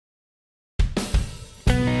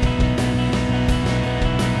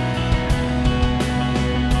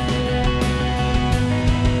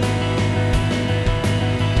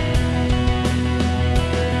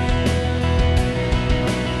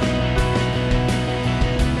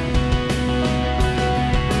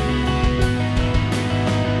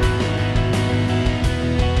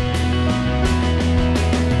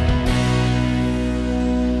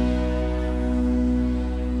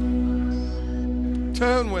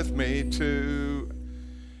with me to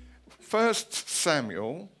 1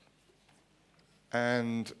 Samuel,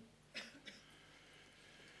 and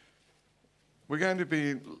we're going to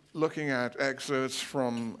be looking at excerpts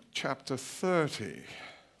from chapter 30.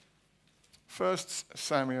 1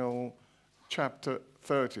 Samuel chapter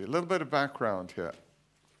 30. A little bit of background here.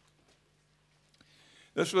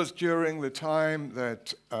 This was during the time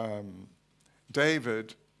that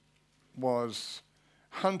David was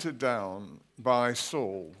hunted down by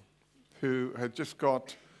Saul, who had just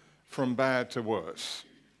got from bad to worse.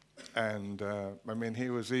 And, he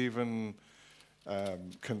was even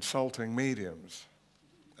consulting mediums.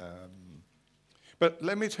 But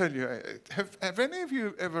let me tell you, have any of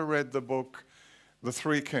you ever read the book, The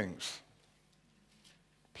Three Kings?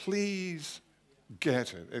 Please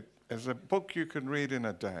get it. It is a book you can read in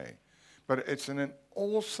a day. But it's an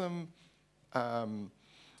awesome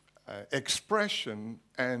expression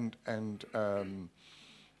and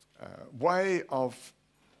way of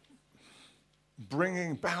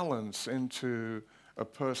bringing balance into a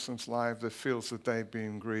person's life that feels that they've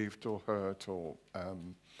been grieved or hurt. Or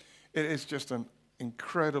it is just an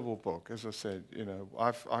incredible book. As I said,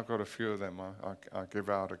 I've got a few of them I give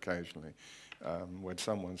out occasionally when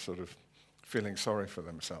someone's sort of feeling sorry for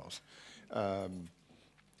themselves.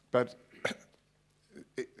 But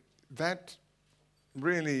that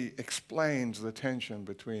really explains the tension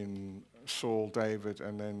between Saul, David,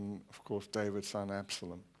 and then, of course, David's son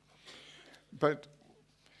Absalom. But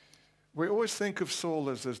we always think of Saul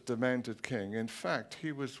as this demented king. In fact,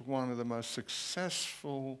 he was one of the most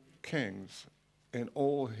successful kings in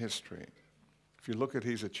all history, if you look at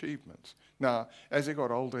his achievements. Now, as he got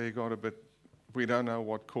older, he got a bit, we don't know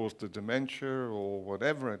what caused the dementia or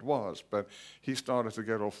whatever it was, but he started to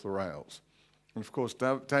get off the rails. And of course,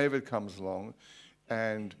 David comes along,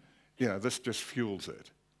 and, this just fuels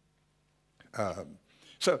it.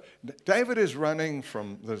 So David is running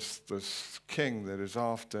from this king that is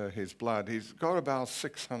after his blood. He's got about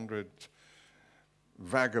 600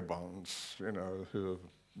 vagabonds, who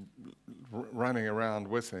are running around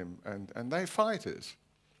with him, and they're fighters.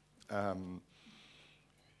 And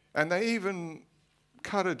they even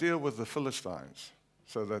cut a deal with the Philistines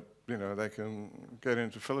so that, they can get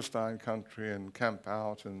into Philistine country and camp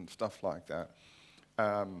out and stuff like that.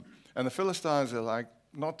 And the Philistines are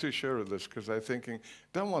not too sure of this because they're thinking,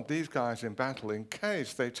 don't want these guys in battle in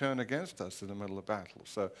case they turn against us in the middle of battle.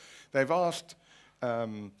 So they've asked,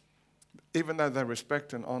 even though they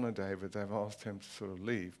respect and honor David, they've asked him to sort of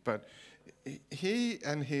leave. But he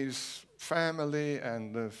and his family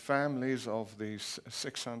and the families of these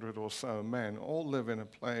 600 or so men all live in a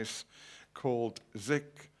place called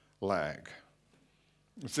Ziklag.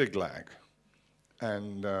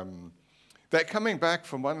 And they're coming back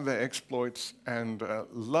from one of their exploits, and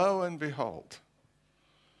lo and behold,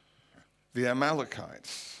 the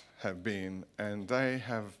Amalekites have been, and they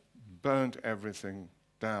have burnt everything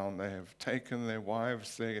down. They have taken their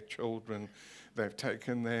wives, their children, they've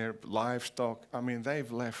taken their livestock.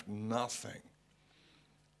 They've left nothing.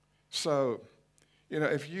 So,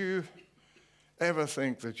 if you ever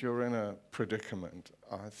think that you're in a predicament,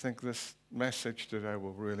 I think this message today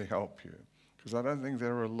will really help you. Because I don't think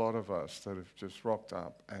there are a lot of us that have just rocked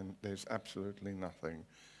up and there's absolutely nothing,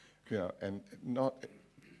 and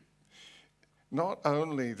not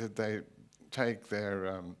only did they take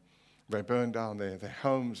they burned down their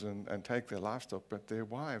homes and take their livestock, but their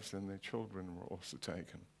wives and their children were also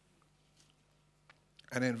taken.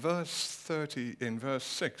 And in verse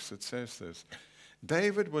 6, it says this: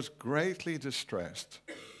 David was greatly distressed,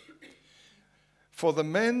 for the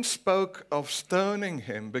men spoke of stoning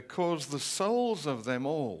him because the souls of them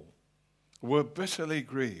all were bitterly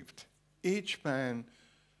grieved, each man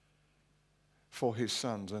for his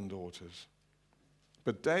sons and daughters.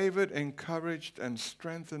 But David encouraged and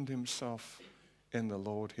strengthened himself in the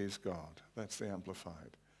Lord his God. That's the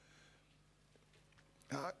Amplified.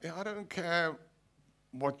 I don't care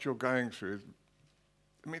what you're going through.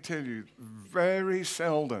 Let me tell you, very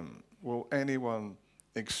seldom will anyone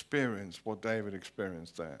experience what David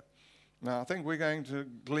experienced there. Now, I think we're going to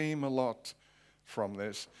glean a lot from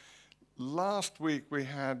this. Last week, we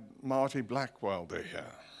had Marty Blackwelder here.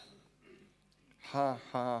 Ha,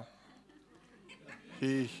 ha,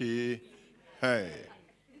 he, hey.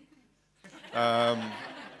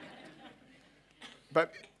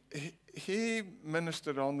 But he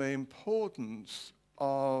ministered on the importance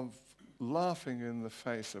of laughing in the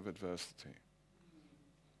face of adversity.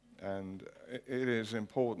 And it is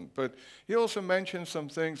important. But he also mentioned some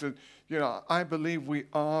things that, I believe we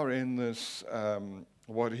are in this,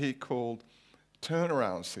 what he called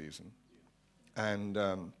turnaround season. And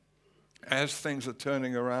as things are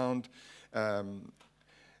turning around, and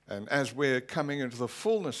as we're coming into the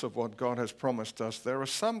fullness of what God has promised us, there are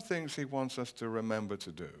some things he wants us to remember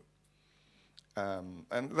to do.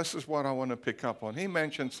 And this is what I want to pick up on. He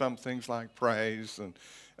mentioned some things like praise and,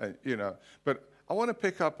 but I want to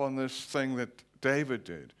pick up on this thing that David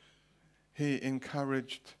did. He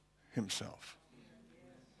encouraged himself.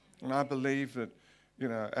 And I believe that,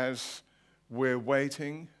 as we're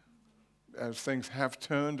waiting, as things have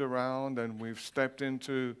turned around and we've stepped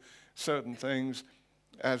into certain things,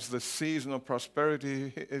 as the season of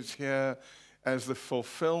prosperity is here, as the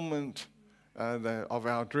fulfillment of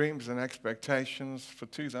our dreams and expectations for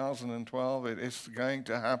 2012, it is going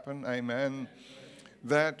to happen, amen,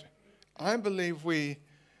 that I believe we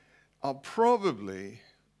are probably,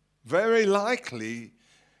 very likely,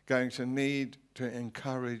 going to need to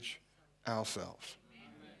encourage ourselves.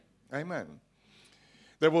 Amen.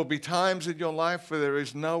 There will be times in your life where there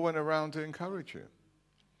is no one around to encourage you.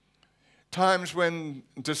 Times when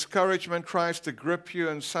discouragement tries to grip you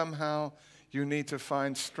and somehow you need to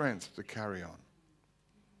find strength to carry on.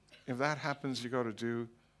 If that happens, you've got to do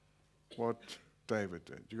what David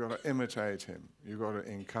did. You've got to imitate him. You've got to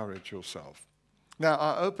encourage yourself. Now,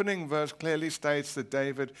 our opening verse clearly states that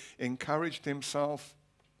David encouraged himself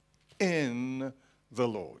in the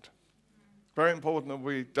Lord. Very important that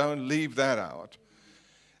we don't leave that out.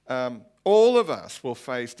 All of us will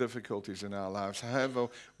face difficulties in our lives. However,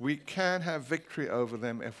 we can have victory over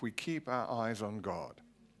them if we keep our eyes on God.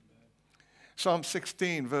 Psalm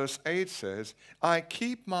 16, verse 8 says, I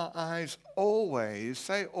keep my eyes always,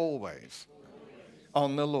 say always,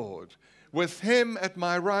 on the Lord. With him at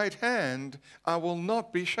my right hand, I will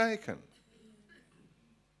not be shaken.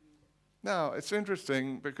 Now, it's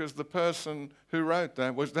interesting because the person who wrote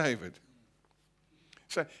that was David.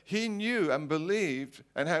 So he knew and believed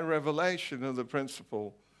and had revelation of the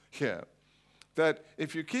principle here that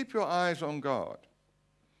if you keep your eyes on God,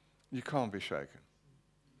 you can't be shaken.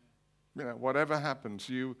 Whatever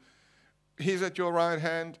happens, he's at your right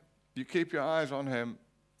hand, you keep your eyes on him,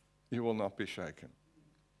 you will not be shaken.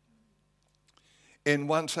 In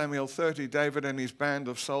 1 Samuel 30, David and his band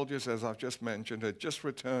of soldiers, as I've just mentioned, had just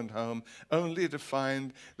returned home, only to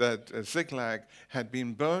find that Ziklag had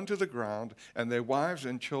been burned to the ground and their wives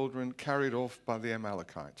and children carried off by the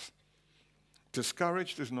Amalekites.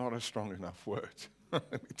 Discouraged is not a strong enough word,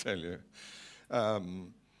 let me tell you,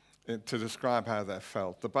 to describe how they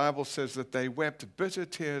felt. The Bible says that they wept bitter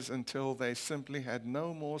tears until they simply had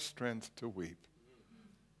no more strength to weep.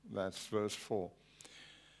 That's verse 4.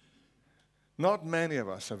 Not many of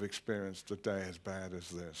us have experienced a day as bad as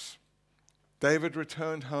this. David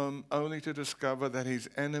returned home only to discover that his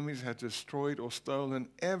enemies had destroyed or stolen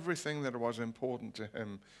everything that was important to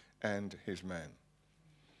him and his men.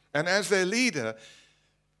 And as their leader,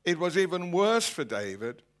 it was even worse for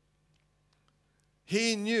David.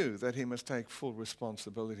 He knew that he must take full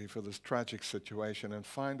responsibility for this tragic situation and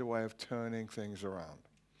find a way of turning things around.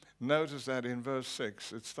 Notice that in verse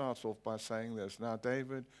 6, it starts off by saying this. Now,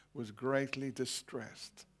 David was greatly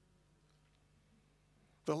distressed.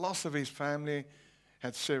 The loss of his family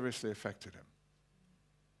had seriously affected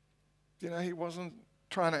him. He wasn't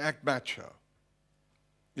trying to act macho.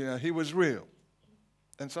 He was real.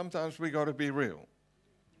 And sometimes we got to be real.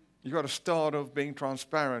 You got to start off being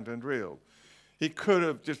transparent and real. He could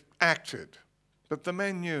have just acted, but the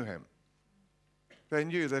men knew him. They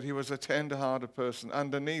knew that he was a tender-hearted person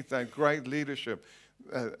underneath that great leadership.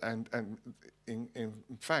 And in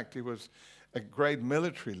fact, he was a great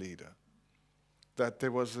military leader, that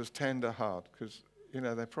there was this tender heart, because,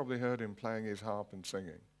 they probably heard him playing his harp and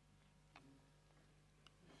singing.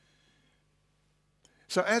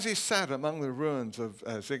 So as he sat among the ruins of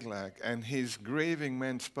Ziklag and his grieving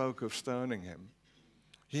men spoke of stoning him,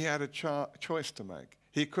 he had a choice to make.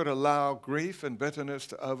 He could allow grief and bitterness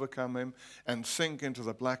to overcome him and sink into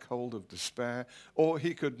the black hole of despair, or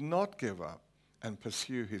he could not give up and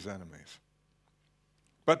pursue his enemies.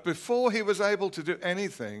 But before he was able to do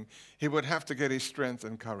anything, he would have to get his strength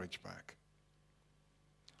and courage back.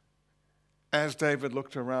 As David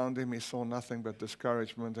looked around him, he saw nothing but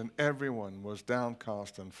discouragement, and everyone was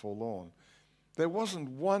downcast and forlorn. There wasn't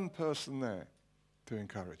one person there to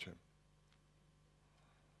encourage him.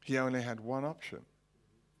 He only had one option.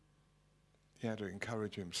 He had to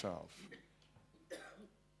encourage himself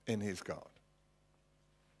in his God.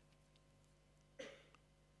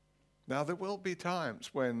 Now, there will be times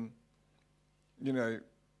when,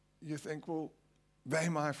 you think, well,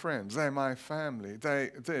 they're my friends, they're my family, they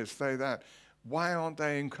this, they that. Why aren't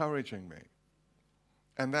they encouraging me?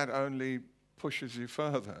 And that only pushes you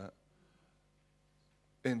further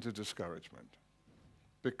into discouragement.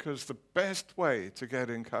 Because the best way to get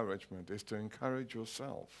encouragement is to encourage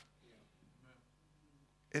yourself.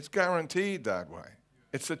 It's guaranteed that way.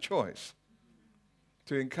 It's a choice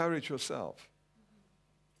to encourage yourself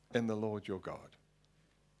in the Lord your God.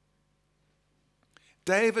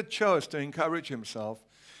 David chose to encourage himself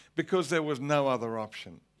because there was no other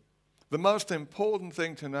option. The most important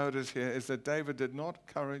thing to notice here is that David did not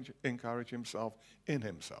encourage himself in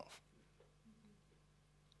himself.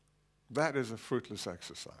 That is a fruitless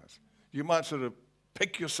exercise. You might sort of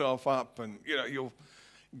pick yourself up and, you're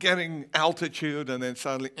getting altitude and then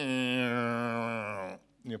suddenly,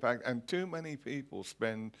 you're back. And too many people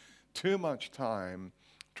spend too much time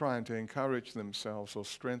trying to encourage themselves or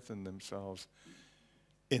strengthen themselves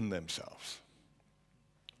in themselves.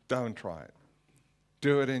 Don't try it.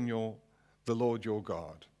 Do it in the Lord your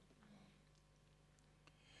God.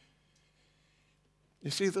 You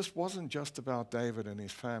see, this wasn't just about David and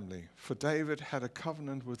his family. For David had a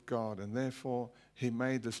covenant with God, and therefore he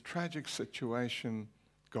made this tragic situation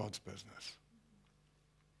God's business.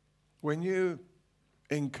 When you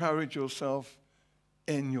encourage yourself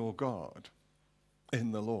in your God,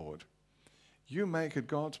 in the Lord, you make it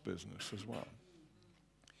God's business as well.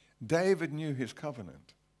 David knew his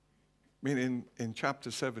covenant. I mean, in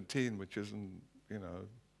chapter 17, which isn't,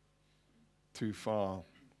 too far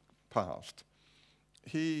past,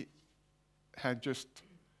 he had just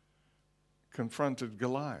confronted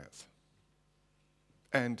Goliath.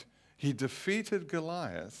 And he defeated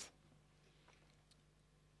Goliath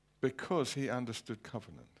because he understood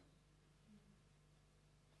covenant.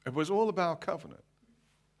 It was all about covenant.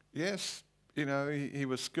 Yes, he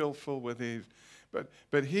was skillful with his,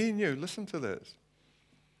 but he knew, listen to this.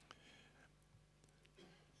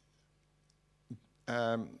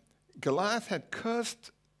 Goliath had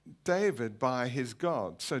cursed David by his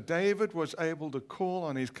God. So David was able to call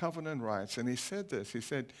on his covenant rights, and he said this. He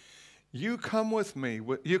said, you come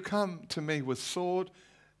to me with sword,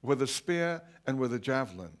 with a spear, and with a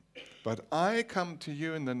javelin. But I come to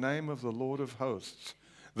you in the name of the Lord of hosts,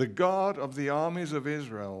 the God of the armies of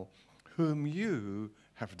Israel, whom you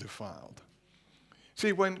have defiled.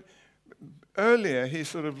 See, when earlier he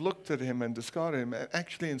sort of looked at him and discarded him and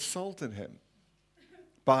actually insulted him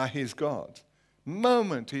by his God.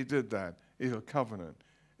 Moment he did that, he's a covenant.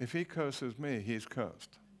 If he curses me, he's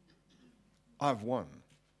cursed. I've won.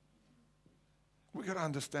 We've got to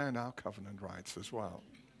understand our covenant rights as well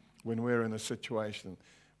when we're in a situation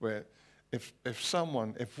where if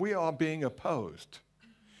we are being opposed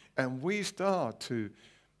and we start to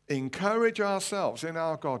encourage ourselves in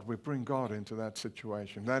our God, we bring God into that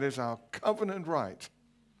situation. That is our covenant right.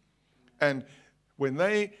 And when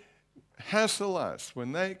they hassle us,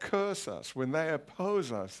 when they curse us, when they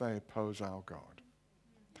oppose us, they oppose our God.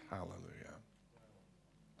 Hallelujah.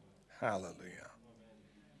 Hallelujah.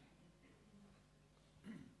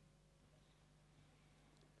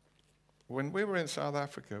 When we were in South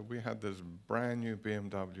Africa, we had this brand new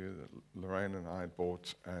BMW that Lorraine and I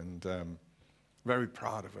bought, and very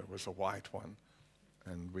proud of it. It was a white one.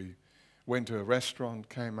 And we went to a restaurant,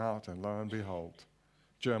 came out, and lo and behold,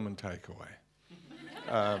 German takeaway.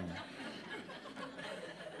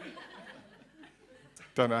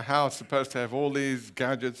 Don't know how it's supposed to have all these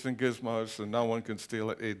gadgets and gizmos and no one can steal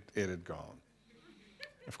it. It had gone.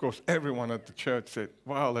 Of course, everyone at the church said,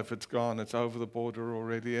 well, if it's gone, it's over the border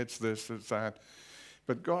already. It's this, it's that.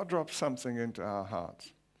 But God dropped something into our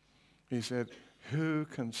hearts. He said, who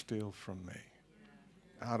can steal from me?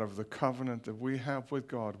 Out of the covenant that we have with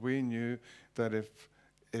God, we knew that if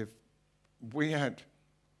we had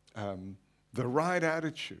the right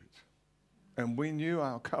attitude and we knew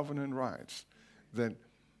our covenant rights, then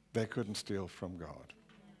they couldn't steal from God.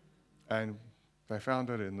 And they found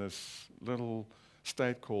it in this little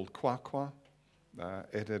state called Kwakwa.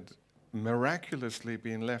 It had miraculously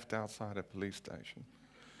been left outside a police station.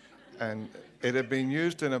 And it had been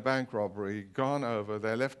used in a bank robbery, gone over,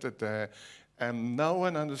 they left it there, and no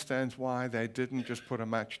one understands why they didn't just put a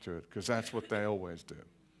match to it, because that's what they always do.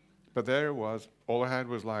 But there it was. All I had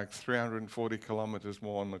was like 340 kilometers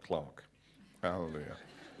more on the clock. Hallelujah.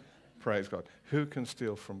 Praise God. Who can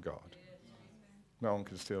steal from God? No one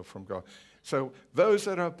can steal from God. So those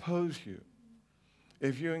that oppose you,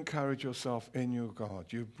 if you encourage yourself in your God,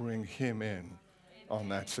 you bring him in on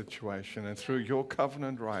that situation. And through your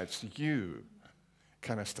covenant rights, you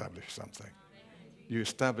can establish something. You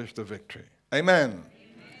establish the victory. Amen.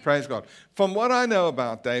 Praise God. From what I know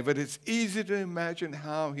about David, it's easy to imagine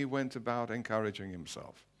how he went about encouraging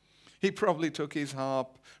himself. He probably took his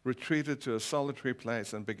harp, retreated to a solitary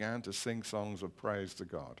place, and began to sing songs of praise to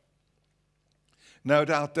God. No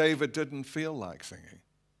doubt David didn't feel like singing.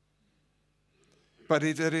 But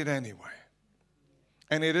he did it anyway.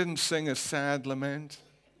 And he didn't sing a sad lament.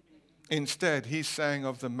 Instead, he sang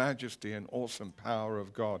of the majesty and awesome power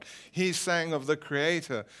of God. He sang of the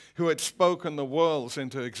Creator who had spoken the worlds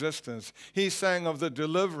into existence. He sang of the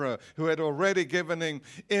Deliverer who had already given him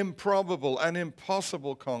improbable and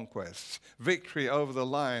impossible conquests. Victory over the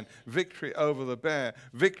lion, victory over the bear,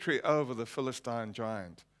 victory over the Philistine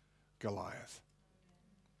giant, Goliath.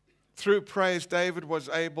 Through praise, David was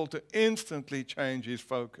able to instantly change his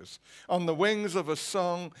focus. On the wings of a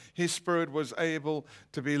song, his spirit was able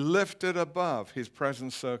to be lifted above his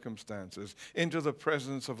present circumstances into the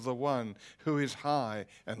presence of the one who is high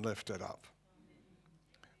and lifted up.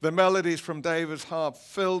 The melodies from David's harp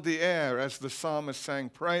filled the air as the psalmist sang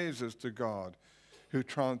praises to God,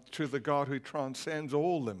 to the God who transcends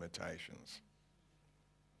all limitations.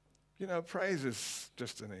 You know, praise is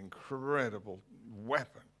just an incredible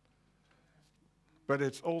weapon. But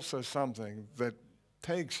it's also something that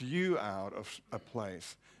takes you out of a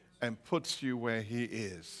place and puts you where he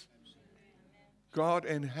is. God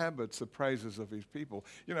inhabits the praises of his people.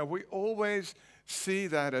 You know, we always see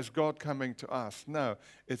that as God coming to us. No,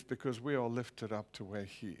 it's because we are lifted up to where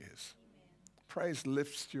he is. Praise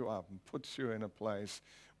lifts you up and puts you in a place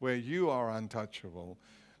where you are untouchable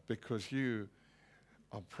because you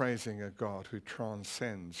are praising a God who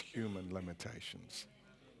transcends human limitations.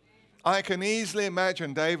 I can easily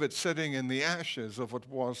imagine David sitting in the ashes of what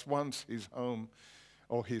was once his home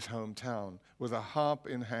or his hometown with a harp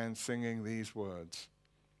in hand singing these words.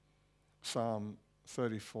 Psalm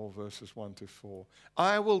 34 verses 1 to 4.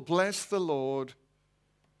 I will bless the Lord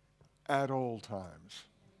at all times.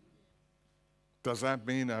 Does that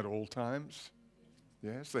mean at all times?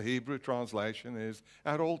 Yes, the Hebrew translation is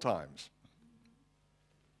at all times.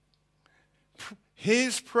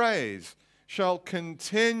 His praise shall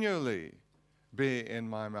continually be in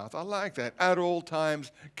my mouth. I like that. At all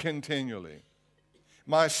times, continually.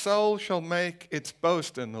 My soul shall make its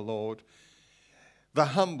boast in the Lord. The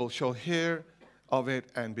humble shall hear of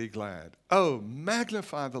it and be glad. Oh,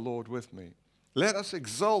 magnify the Lord with me. Let us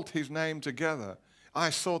exalt his name together. I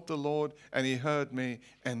sought the Lord, and he heard me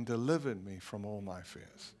and delivered me from all my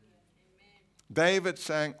fears. David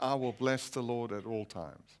sang, I will bless the Lord at all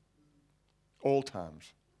times. All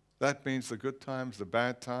times. That means the good times, the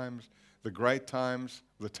bad times, the great times,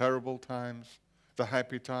 the terrible times, the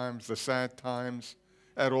happy times, the sad times,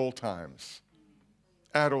 at all times.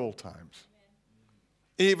 At all times.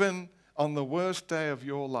 Even on the worst day of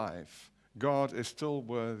your life, God is still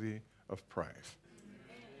worthy of praise.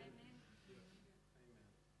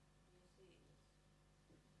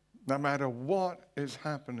 No matter what is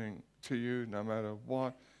happening to you, no matter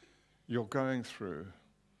what you're going through,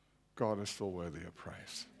 God is still worthy of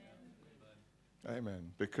praise.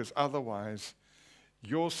 Amen. Because otherwise,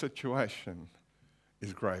 your situation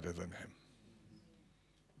is greater than him.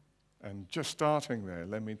 And just starting there,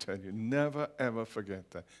 let me tell you, never ever forget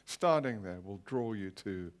that. Starting there will draw you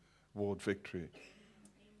toward victory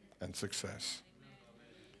and success.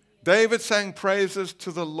 David sang praises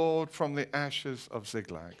to the Lord from the ashes of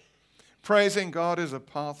Ziklag. Praising God is a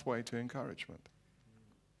pathway to encouragement.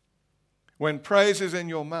 When praise is in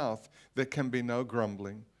your mouth, there can be no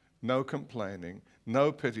grumbling, no complaining,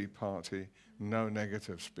 no pity party, no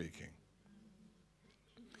negative speaking.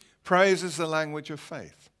 Praise is the language of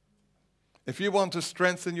faith. If you want to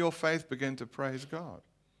strengthen your faith, begin to praise God.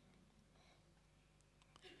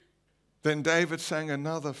 Then David sang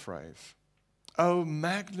another phrase. Oh,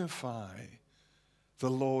 magnify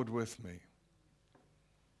the Lord with me.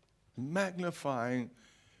 Magnifying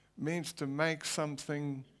means to make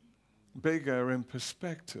something bigger in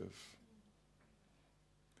perspective.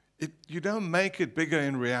 You don't make it bigger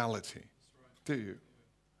in reality, do you?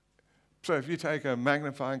 So if you take a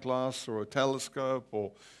magnifying glass or a telescope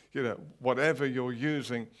or whatever you're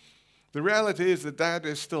using, the reality is that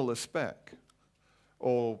is still a speck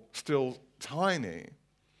or still tiny,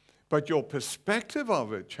 but your perspective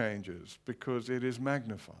of it changes because it is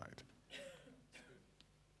magnified.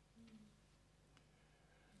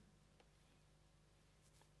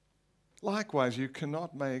 Likewise, you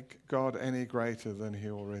cannot make God any greater than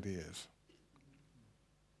he already is.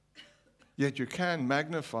 Yet you can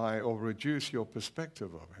magnify or reduce your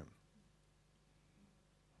perspective of him.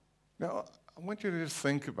 Now, I want you to just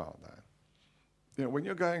think about that. When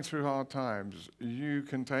you're going through hard times, you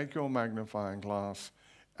can take your magnifying glass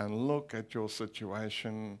and look at your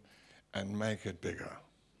situation and make it bigger.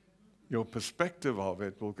 Your perspective of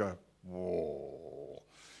it will go, whoa.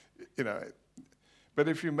 But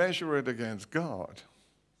if you measure it against God,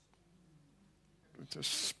 it's a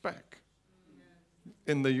speck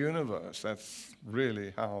in the universe. That's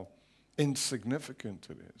really how insignificant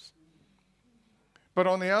it is. But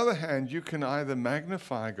on the other hand, you can either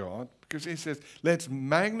magnify God, because he says, let's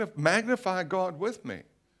magnify God with me.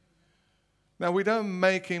 Now, we don't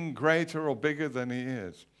make him greater or bigger than he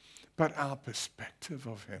is, but our perspective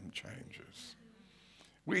of him changes.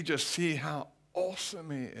 We just see how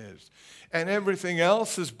awesome he is, and everything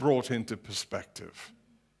else is brought into perspective.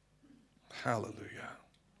 Hallelujah.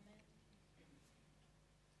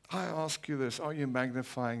 I ask you this, are you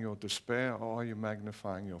magnifying your despair or are you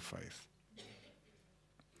magnifying your faith?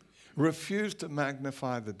 Refuse to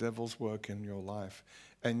magnify the devil's work in your life,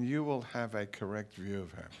 and you will have a correct view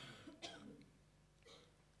of him.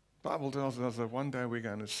 The Bible tells us that one day we're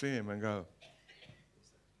going to see him and go,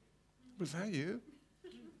 was that you?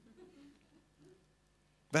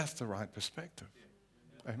 That's the right perspective.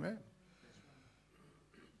 Amen.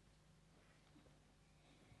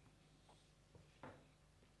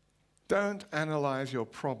 Don't analyze your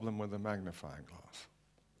problem with a magnifying glass,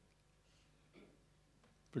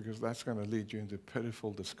 because that's going to lead you into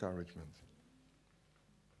pitiful discouragement.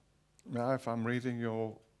 Now, if I'm reading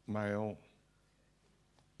your mail,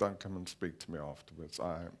 don't come and speak to me afterwards.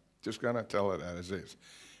 I'm just going to tell it as is.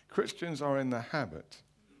 Christians are in the habit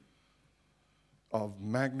of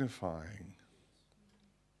magnifying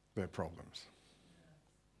their problems.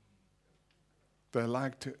 They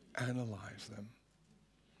like to analyze them.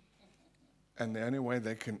 And the only way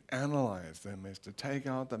they can analyze them is to take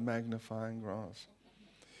out the magnifying glass.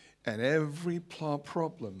 And every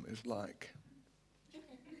problem is like,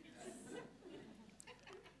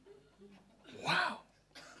 wow,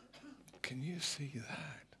 can you see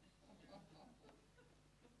that?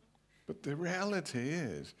 But the reality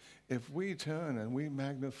is, if we turn and we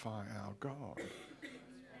magnify our God,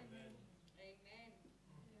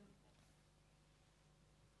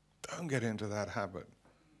 don't get into that habit.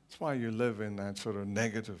 That's why you live in that sort of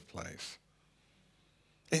negative place.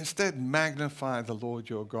 Instead, magnify the Lord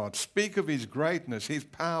your God. Speak of his greatness, his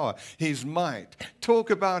power, his might. Talk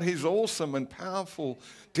about his awesome and powerful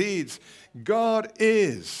deeds. God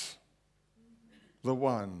is the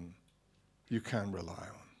one you can rely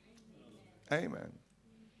on. Amen.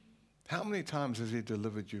 How many times has he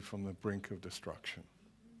delivered you from the brink of destruction?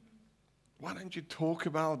 Why don't you talk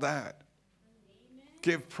about that?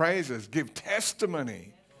 Give praises, give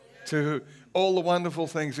testimony to all the wonderful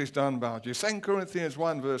things he's done about you. 2 Corinthians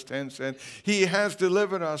 1 verse 10 said, he has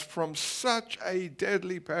delivered us from such a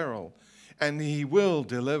deadly peril, and he will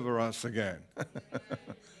deliver us again.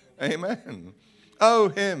 Amen.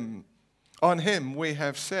 On him we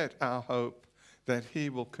have set our hope that he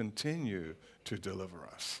will continue to deliver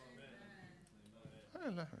us.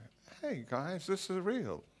 Hey guys, this is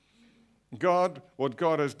real. God, what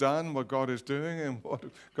God has done, what God is doing, and what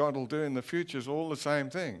God will do in the future is all the same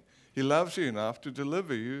thing. He loves you enough to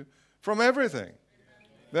deliver you from everything.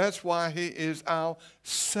 That's why he is our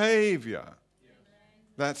Savior.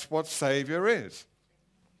 That's what Savior is.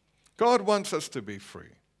 God wants us to be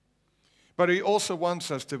free, but he also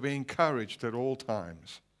wants us to be encouraged at all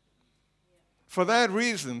times. For that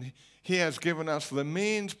reason, he has given us the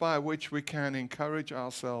means by which we can encourage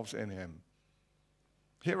ourselves in him.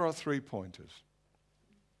 Here are 3 pointers.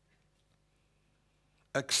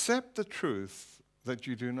 Accept the truth that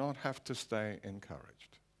you do not have to stay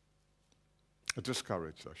encouraged.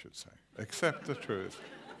 Discouraged, I should say. Accept the truth.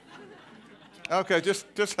 Okay, just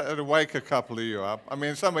had to wake a couple of you up. I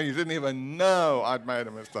mean, some of you didn't even know I'd made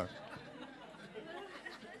a mistake.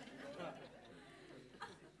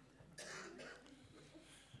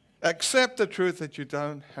 Accept the truth that you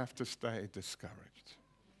don't have to stay discouraged.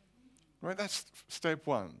 Right, that's step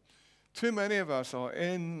one. Too many of us are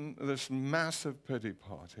in this massive pity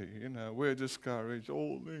party. You know, we're discouraged,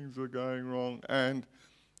 all things are going wrong, and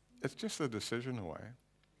it's just a decision away.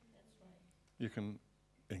 You can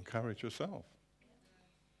encourage yourself.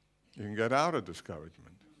 You can get out of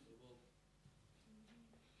discouragement.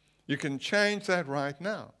 You can change that right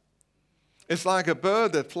now. It's like a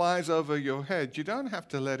bird that flies over your head. You don't have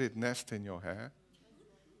to let it nest in your hair.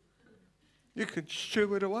 You can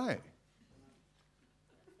shoo it away.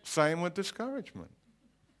 Same with discouragement.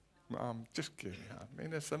 I'm just kidding. I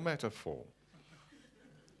mean, it's a metaphor.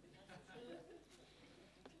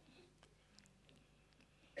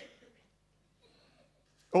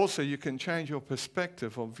 Also, you can change your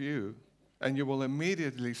perspective of view, and you will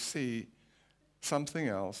immediately see something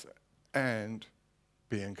else and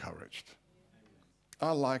be encouraged.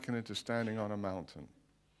 I liken it to standing on a mountain.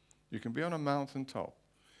 You can be on a mountaintop,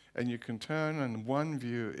 and you can turn, and one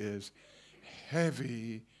view is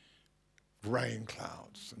heavy rain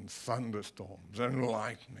clouds and thunderstorms and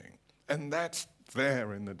lightning, and that's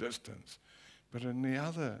there in the distance. But in the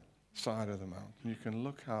other side of the mountain. You can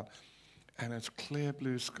look out, and it's clear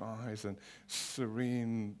blue skies and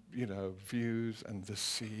serene, views and the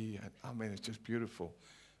sea. And, I mean, it's just beautiful.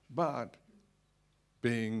 But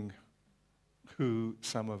being who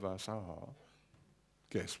some of us are,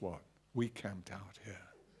 guess what? We camped out here.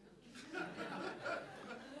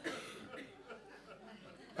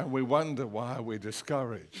 And we wonder why we're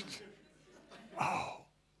discouraged. Oh,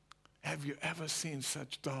 have you ever seen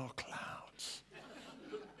such dark clouds?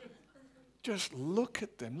 Just look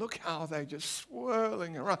at them. Look how they're just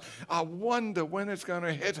swirling around. I wonder when it's going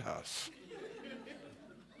to hit us.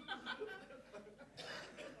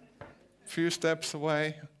 Few steps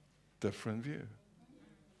away, different view.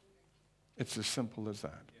 It's as simple as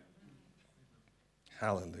that.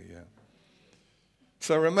 Hallelujah.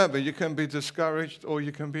 So remember, you can be discouraged or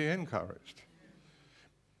you can be encouraged.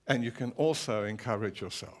 And you can also encourage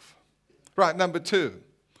yourself. Right, number 2.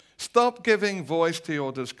 Stop giving voice to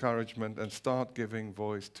your discouragement and start giving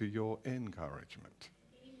voice to your encouragement.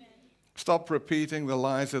 Amen. Stop repeating the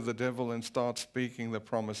lies of the devil and start speaking the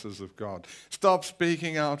promises of God. Stop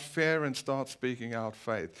speaking out fear and start speaking out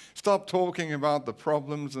faith. Stop talking about the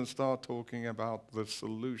problems and start talking about the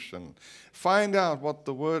solution. Find out what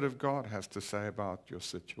the Word of God has to say about your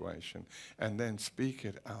situation and then speak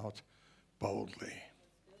it out boldly.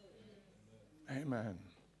 Amen.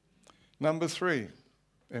 Number 3.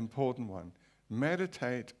 Important one.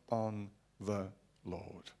 Meditate on the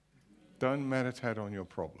Lord. Don't meditate on your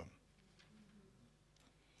problem.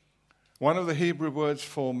 One of the Hebrew words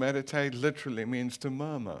for meditate literally means to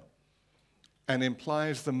murmur and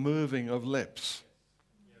implies the moving of lips.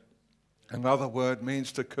 Another word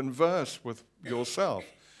means to converse with yourself.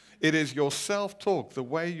 It is your self-talk, the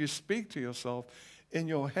way you speak to yourself in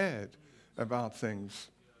your head about things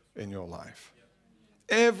in your life.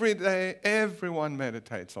 Every day, everyone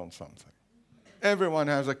meditates on something. Everyone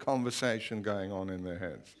has a conversation going on in their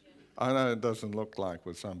heads. I know it doesn't look like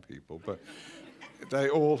with some people, but they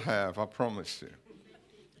all have, I promise you.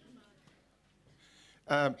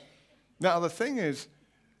 Now, the thing is,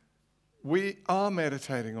 we are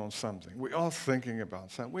meditating on something. We are thinking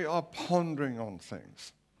about something. We are pondering on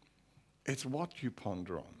things. It's what you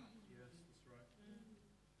ponder on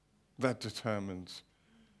that determines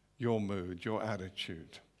your mood, your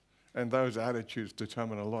attitude. And those attitudes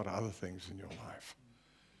determine a lot of other things in your life.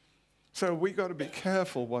 So we've got to be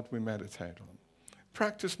careful what we meditate on.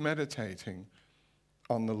 Practice meditating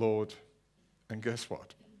on the Lord, and guess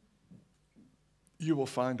what? You will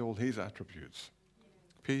find all His attributes.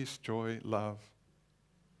 Peace, joy, love.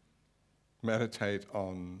 Meditate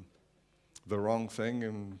on the wrong thing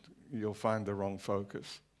and you'll find the wrong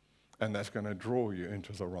focus. And that's going to draw you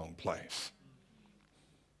into the wrong place.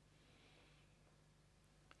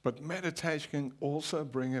 But meditation can also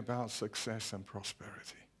bring about success and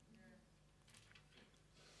prosperity.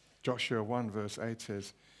 Joshua 1 verse 8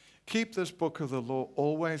 says, keep this book of the law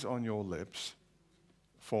always on your lips,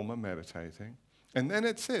 former meditating. And then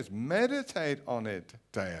it says, meditate on it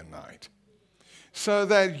day and night, so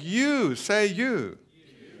that you, say you,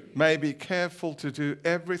 may be careful to do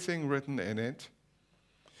everything written in it.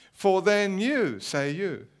 For then you, say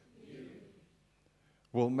you,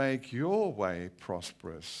 will make your way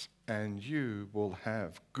prosperous and you will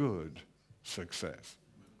have good success.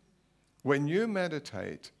 When you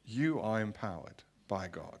meditate, you are empowered by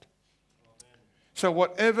God. So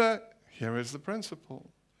whatever, here is the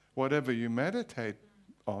principle, whatever you meditate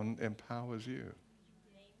on empowers you.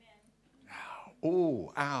 Ow,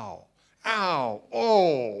 oh, ow, ow,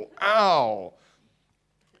 oh, ow.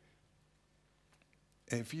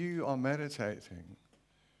 If you are meditating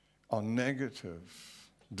on negative,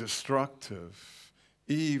 destructive,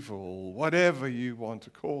 evil, whatever you want to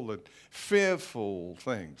call it, fearful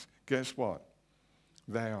things, guess what?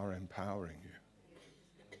 They are empowering you.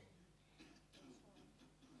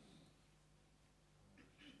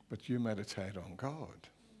 But you meditate on God,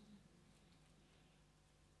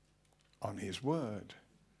 on His Word,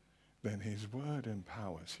 then His Word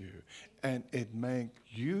empowers you. And it makes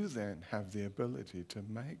you then have the ability to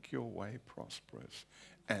make your way prosperous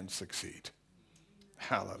and succeed.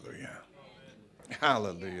 Hallelujah. Amen.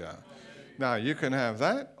 Hallelujah. Amen. Now, you can have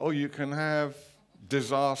that, or you can have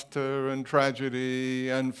disaster and tragedy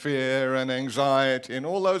and fear and anxiety and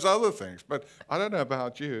all those other things. But I don't know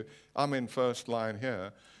about you. I'm in first line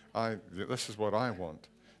here. This is what I want.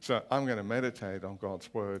 So I'm going to meditate on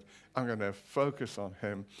God's Word. I'm going to focus on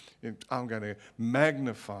Him. I'm going to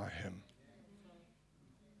magnify Him.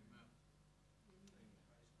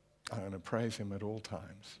 I'm going to praise Him at all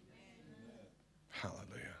times. Hallelujah.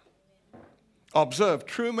 Observe,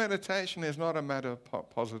 true meditation is not a matter of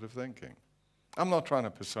positive thinking. I'm not trying to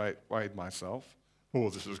persuade myself. Oh,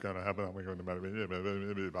 this is going to happen.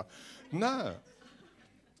 No.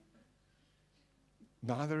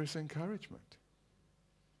 Neither is encouragement.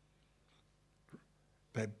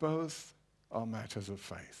 They both are matters of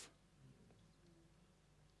faith.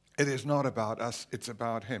 It is not about us, it's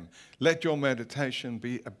about him. Let your meditation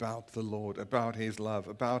be about the Lord, about his love,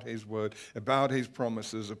 about his word, about his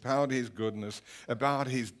promises, about his goodness, about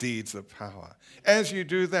his deeds of power. As you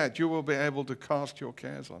do that, you will be able to cast your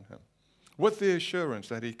cares on him with the assurance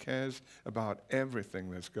that he cares about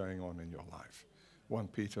everything that's going on in your life. 1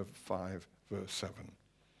 Peter 5, verse 7.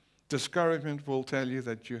 Discouragement will tell you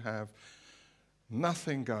that you have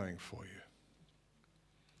nothing going for you,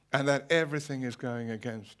 and that everything is going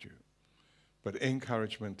against you. But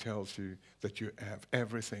encouragement tells you that you have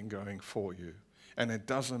everything going for you. And it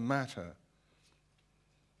doesn't matter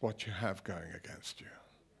what you have going against you,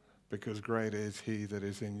 because greater is he that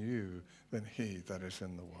is in you than he that is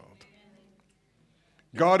in the world.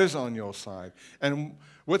 God is on your side, and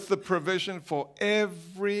with the provision for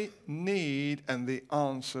every need and the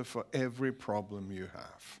answer for every problem you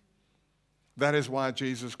have. That is why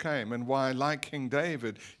Jesus came, and why, like King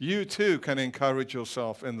David, you too can encourage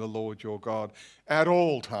yourself in the Lord your God at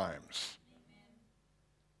all times.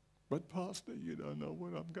 But Pastor, you don't know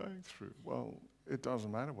what I'm going through. Well, it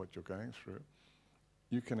doesn't matter what you're going through.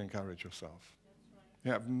 You can encourage yourself.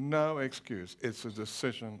 You have no excuse. It's a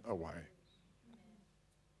decision away.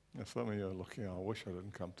 Now, some of you are looking, I wish I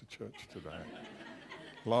didn't come to church today.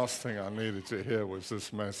 Last thing I needed to hear was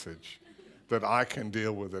this message, that I can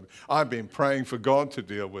deal with it. I've been praying for God to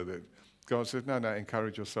deal with it. God says, no,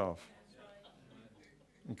 encourage yourself.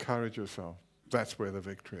 Encourage yourself. That's where the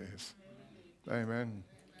victory is. Amen.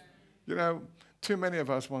 You know, too many of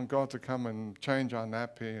us want God to come and change our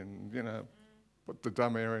nappy and, you know, put the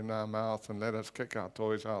dumb air in our mouth and let us kick our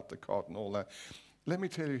toys out the cot and all that. Let me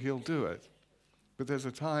tell you, he'll do it. But there's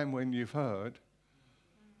a time when you've heard,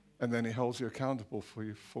 and then he holds you accountable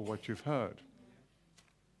for what you've heard.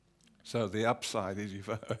 So the upside is you've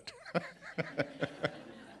heard.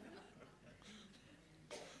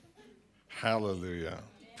 Hallelujah.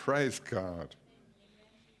 Praise God.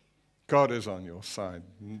 God is on your side.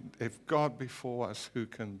 If God be for us, who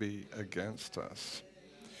can be against us?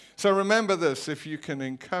 So remember this, if you can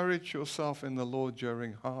encourage yourself in the Lord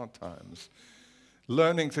during hard times,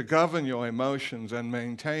 learning to govern your emotions and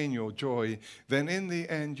maintain your joy, then in the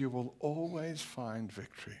end you will always find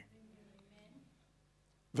victory.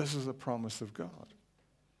 This is a promise of God.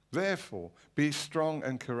 Therefore, be strong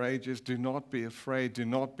and courageous. Do not be afraid. Do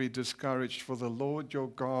not be discouraged, for the Lord your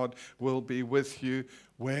God will be with you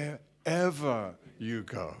wherever you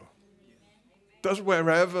go. Does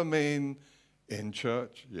wherever mean in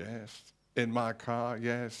church? Yes. In my car?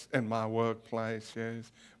 Yes. In my workplace?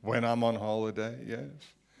 Yes. When I'm on holiday? Yes.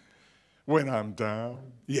 When I'm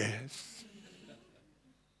down? Yes.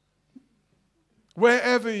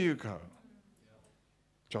 Wherever you go.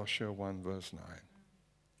 Joshua 1 verse 9.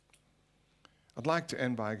 I'd like to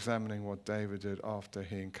end by examining what David did after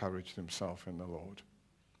he encouraged himself in the Lord.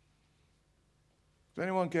 Is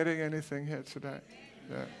anyone getting anything here today?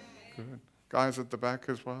 Yeah, good. Guys at the back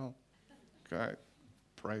as well? Okay,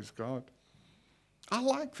 praise God. I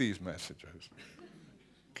like these messages.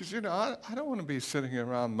 Because, you know, I don't want to be sitting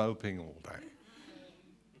around moping all day.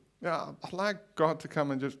 Yeah, I like God to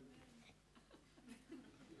come and just,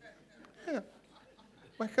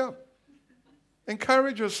 wake up.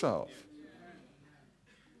 Encourage yourself.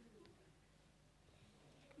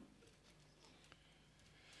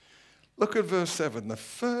 Look at verse 7. The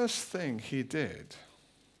first thing he did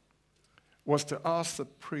was to ask the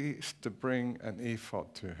priest to bring an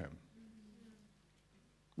ephod to him.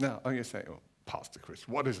 Now, you say, oh, Pastor Chris,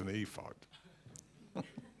 what is an ephod?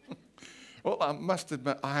 Well, I must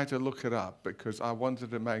admit, I had to look it up because I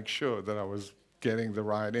wanted to make sure that I was getting the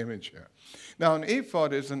right image here. Now, an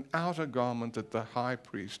ephod is an outer garment that the high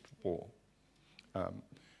priest wore,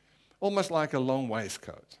 almost like a long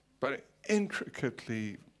waistcoat, but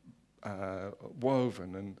intricately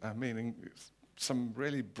woven, and meaning some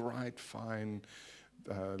really bright, fine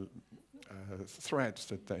threads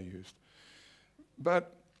that they used.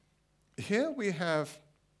 But here we have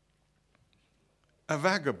a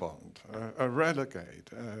vagabond, a renegade,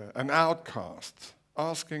 an outcast,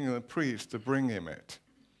 asking the priest to bring him it.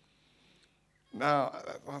 Now,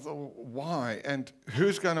 I thought, why? And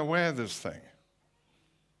who's going to wear this thing?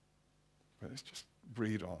 But let's just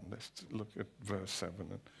read on. Let's look at verse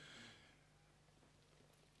 7.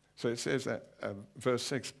 So it says that, verse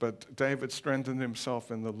 6, but David strengthened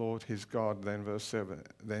himself in the Lord his God. Then verse 7,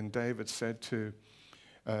 then David said to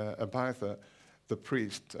Abiathar, the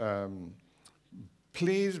priest,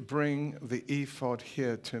 please bring the ephod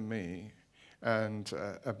here to me. And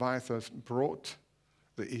Abiathar brought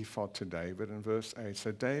the ephod to David in verse 8.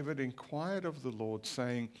 So David inquired of the Lord,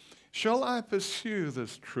 saying, shall I pursue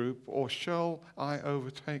this troop, or shall I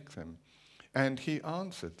overtake them? And he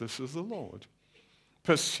answered, this is the Lord.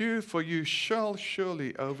 Pursue, for you shall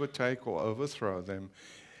surely overtake or overthrow them,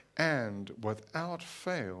 and without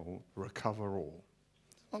fail recover all.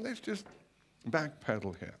 Well, let's just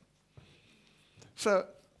backpedal here. So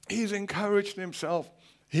he's encouraged himself.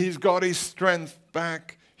 He's got his strength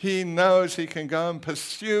back. He knows he can go and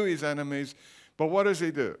pursue his enemies. But what does he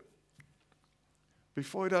do?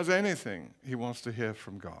 Before he does anything, he wants to hear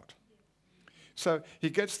from God. So he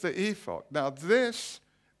gets the ephod. Now this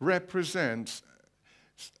represents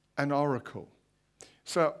an oracle.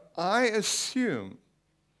 So I assume,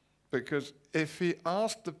 because if he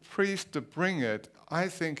asked the priest to bring it, I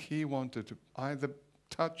think he wanted to either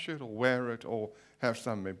touch it or wear it or have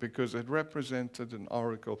something, because it represented an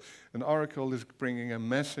oracle. An oracle is bringing a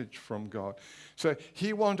message from God. So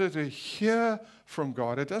he wanted to hear from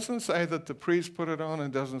God. It doesn't say that the priest put it on,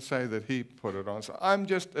 and doesn't say that he put it on. So I'm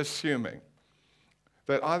just assuming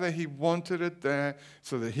that either he wanted it there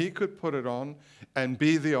so that he could put it on and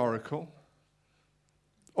be the oracle,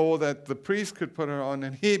 or that the priest could put it on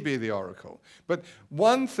and he be the oracle. But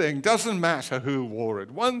one thing, doesn't matter who wore it.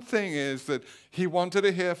 One thing is that he wanted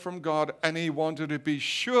to hear from God, and he wanted to be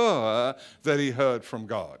sure that he heard from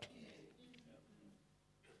God.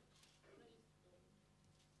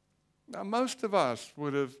 Now, most of us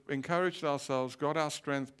would have encouraged ourselves, got our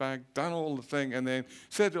strength back, done all the thing, and then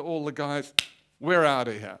said to all the guys, we're out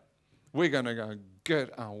of here. We're going to go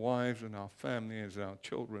get our wives and our families and our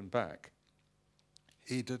children back.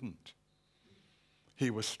 He didn't. He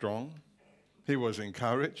was strong. He was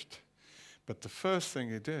encouraged. But the first thing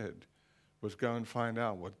he did was go and find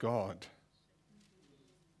out what God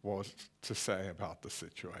was to say about the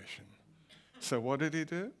situation. So what did he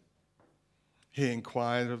do? He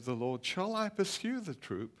inquired of the Lord, shall I pursue the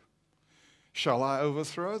troop? Shall I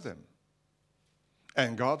overthrow them?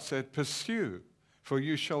 And God said, pursue, for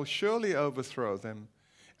you shall surely overthrow them,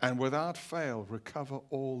 and without fail recover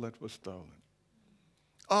all that was stolen.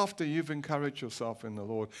 After you've encouraged yourself in the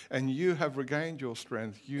Lord and you have regained your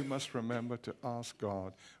strength, you must remember to ask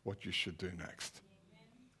God what you should do next.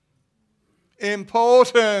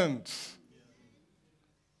 Important.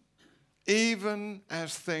 Even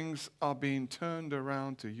as things are being turned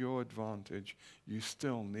around to your advantage, you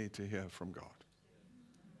still need to hear from God.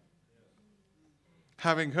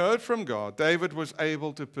 Having heard from God, David was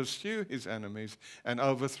able to pursue his enemies and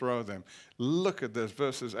overthrow them. Look at this,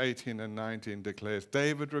 verses 18 and 19 declares,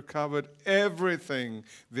 David recovered everything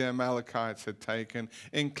the Amalekites had taken,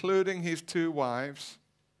 including his 2 wives.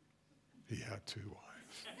 He had 2 wives.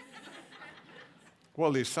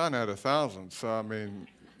 Well, his son had 1,000, so I mean,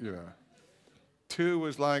 2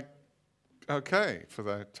 was like, okay for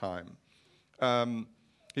that time.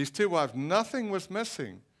 His 2 wives, nothing was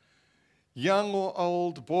missing. Young or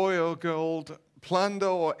old, boy or girl, plunder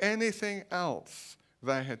or anything else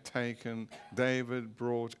they had taken, David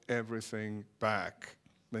brought everything back.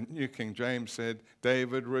 The New King James said,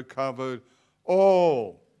 David recovered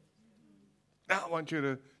all. Now I want you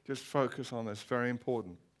to just focus on this, very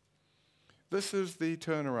important. This is the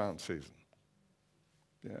turnaround season.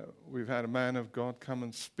 We've had a man of God come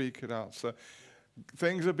and speak it out. So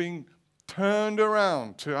things are being turned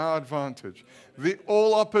around to our advantage.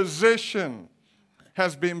 All opposition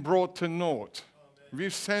has been brought to naught. Have you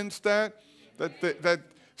sensed that? That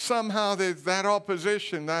somehow there's that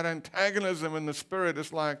opposition, that antagonism in the spirit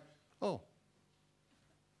is like, oh,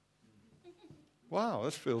 wow,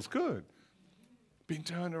 this feels good. Being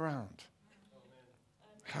turned around.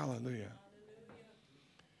 Hallelujah.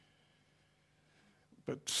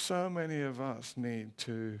 But so many of us need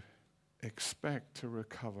to expect to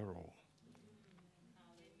recover all.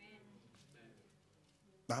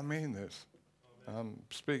 I mean this. I'm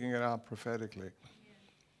speaking it out prophetically.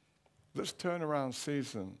 This turnaround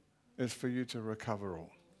season is for you to recover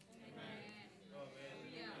all.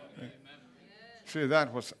 Amen. See,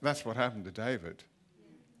 that's what happened to David.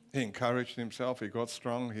 He encouraged himself. He got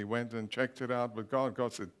strong. He went and checked it out with God.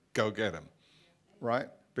 God said, go get him. Right?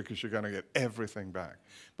 Because you're going to get everything back.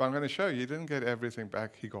 But I'm going to show you, he didn't get everything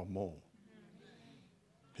back. He got more.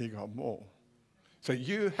 He got more. So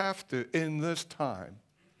you have to, in this time,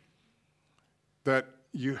 that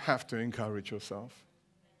you have to encourage yourself.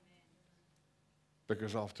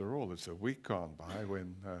 Because after all, it's a week gone by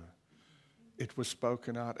when it was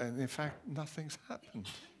spoken out, and in fact, nothing's happened.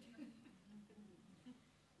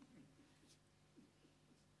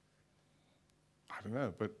 I don't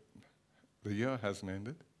know, but The year hasn't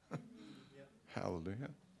ended. Hallelujah.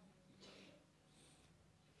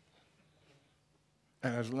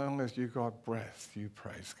 And as long as you got breath, you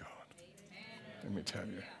praise God. Let me tell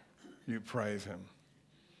you, you praise him.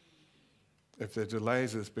 If there are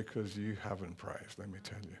delays, it's because you haven't praised, let me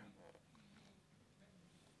tell you.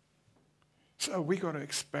 So we got to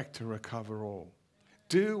expect to recover all.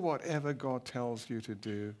 Do whatever God tells you to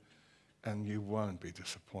do, and you won't be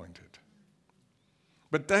disappointed.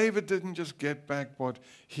 But David didn't just get back what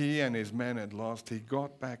he and his men had lost. He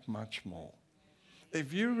got back much more.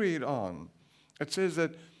 If you read on, it says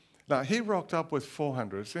that now he rocked up with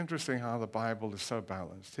 400. It's interesting how the Bible is so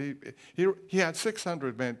balanced. He had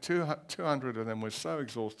 600 men. 200 of them were so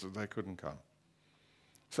exhausted they couldn't come.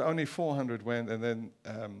 So only 400 went, and then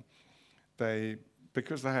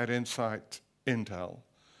because they had intel,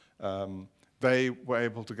 they were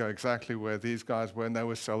able to go exactly where these guys were, and they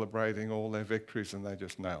were celebrating all their victories, and they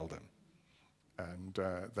just nailed them. And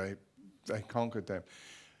they conquered them.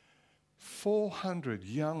 400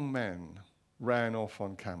 young men ran off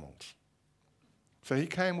on camels. So he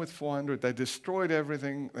came with 400. They destroyed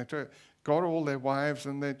everything. They got all their wives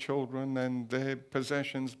and their children and their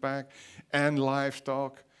possessions back and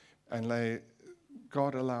livestock, and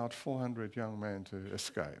God allowed 400 young men to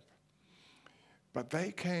escape. But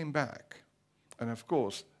they came back. And of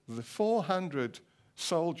course, the 400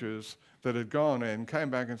 soldiers that had gone in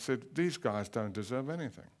came back and said, these guys don't deserve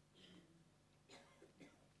anything.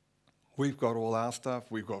 We've got all our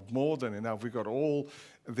stuff. We've got more than enough. We've got all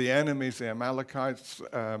the enemies, the Amalekites'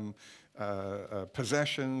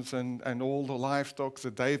 possessions and all the livestock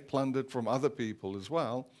that they've plundered from other people as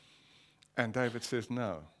well. And David says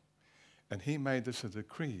no. And he made this a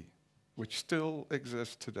decree, which still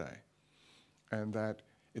exists today. And that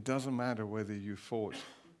it doesn't matter whether you fought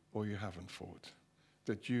or you haven't fought,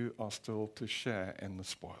 that you are still to share in the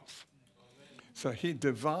spoils. So he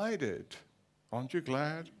divided. Aren't you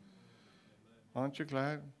glad? Aren't you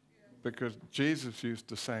glad? Because Jesus used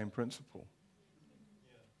the same principle.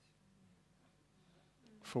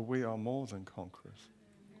 For we are more than conquerors.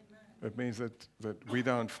 It means that we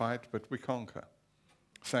don't fight, but we conquer.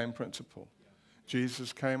 Same principle.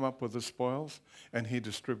 Jesus came up with the spoils, and he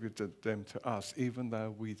distributed them to us, even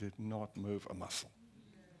though we did not move a muscle.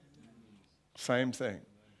 Same thing.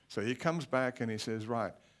 So he comes back and he says,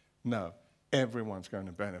 right, no, everyone's going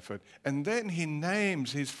to benefit. And then he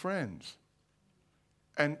names his friends.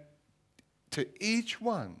 And to each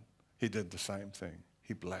one, he did the same thing.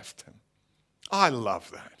 He blessed him. I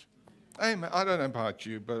love that. Amen. I don't know about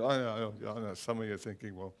you, but I know some of you are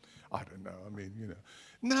thinking, well, I don't know. I mean, you know.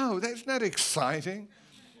 No, that's not exciting.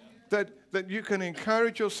 That you can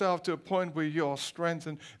encourage yourself to a point where you're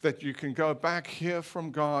strengthened, that you can go back, hear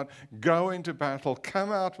from God, go into battle,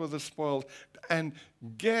 come out with the spoils, and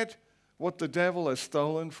get what the devil has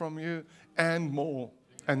stolen from you and more.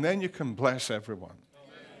 And then you can bless everyone.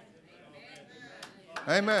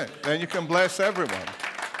 Amen. Then you can bless everyone.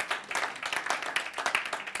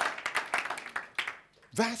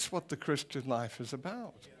 That's what the Christian life is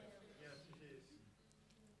about.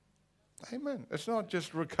 Amen. It's not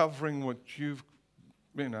just recovering what you've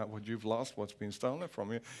lost, what's been stolen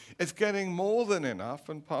from you. It's getting more than enough,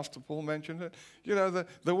 and Pastor Paul mentioned it. You know,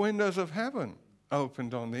 the windows of heaven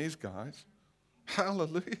opened on these guys.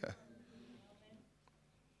 Hallelujah.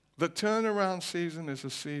 The turnaround season is a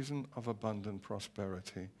season of abundant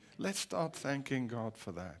prosperity. Let's start thanking God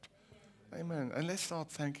for that. Amen. And let's start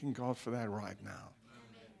thanking God for that right now.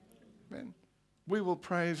 Amen. We will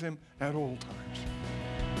praise him at all times.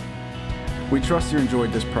 We trust you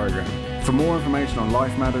enjoyed this program. For more information on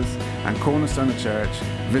Life Matters and Cornerstone the Church,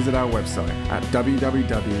 visit our website at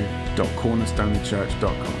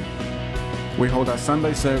www.cornerstonethechurch.com. We hold our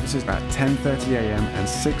Sunday services at 10:30 a.m. and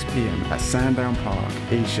 6 p.m. at Sandown Park,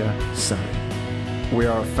 Esher, Surrey. We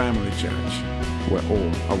are a family church where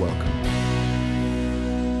all are welcome.